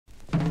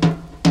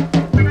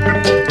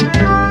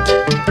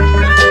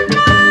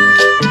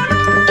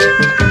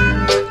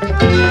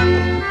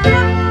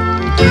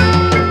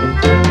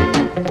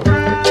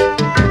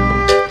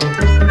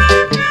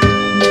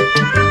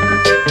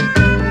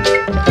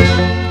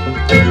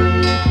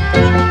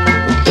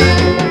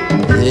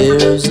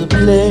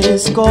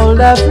place called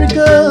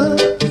Africa,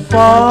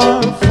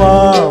 far,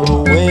 far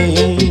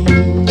away.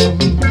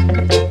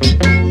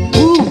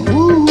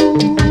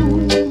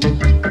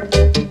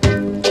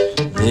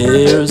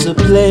 There's a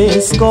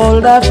place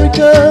called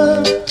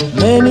Africa,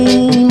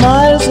 many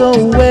miles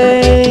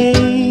away.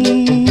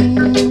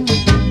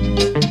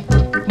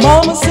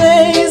 Mama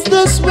says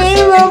that's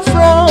where I'm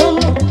from,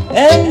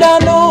 and I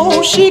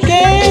know she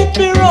can't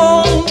be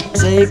wrong.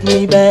 Take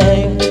me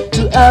back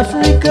to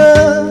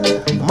Africa,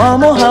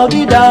 Mama, how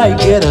did I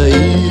get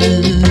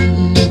here?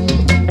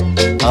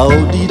 How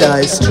did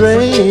I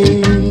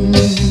stray?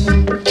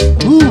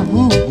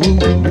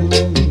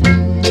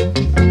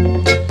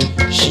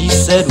 She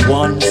said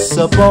once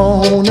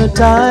upon a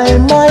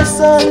time, my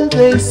son,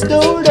 they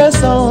stole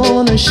us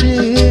on a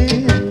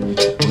ship.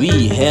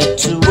 We had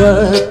to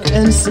work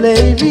and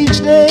slave each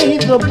day,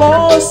 the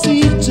boss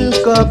he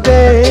took a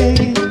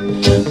pay.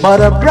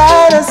 But a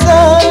brighter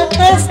sun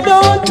has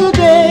dawned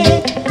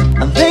today,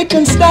 and they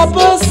can stop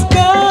us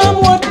come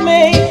what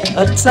may.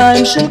 A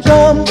time shall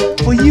come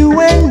for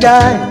you and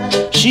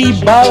I. She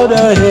bowed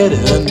her head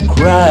and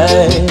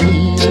cried.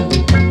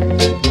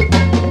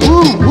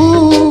 Ooh,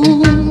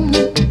 ooh,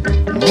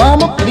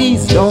 Mama,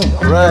 please don't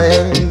cry.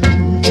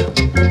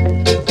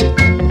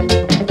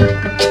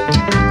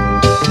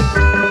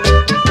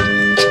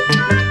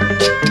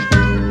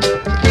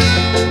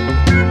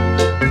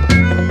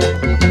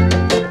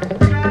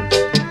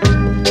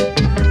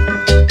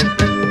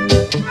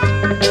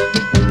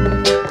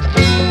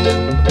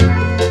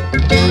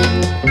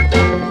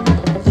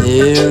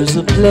 There's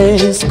a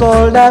place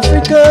called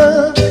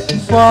Africa,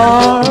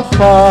 far,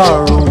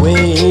 far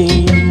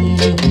away.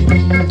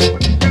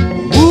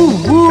 Woo,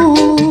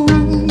 woo.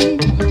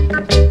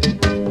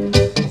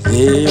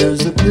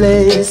 There's a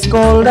place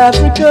called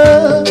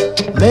Africa,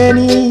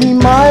 many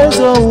miles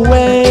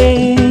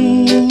away.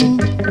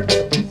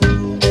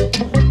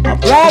 A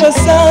brighter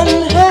sun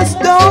has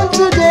dawned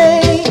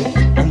today,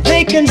 and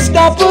they can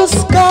stop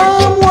us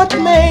come what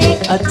may.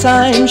 A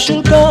time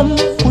shall come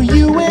for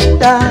you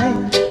and I.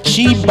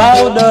 She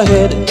bowed her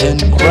head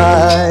and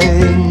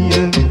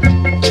cried.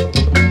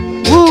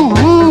 Woo,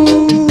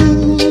 woo,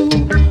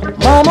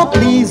 Mama,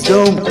 please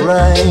don't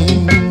cry.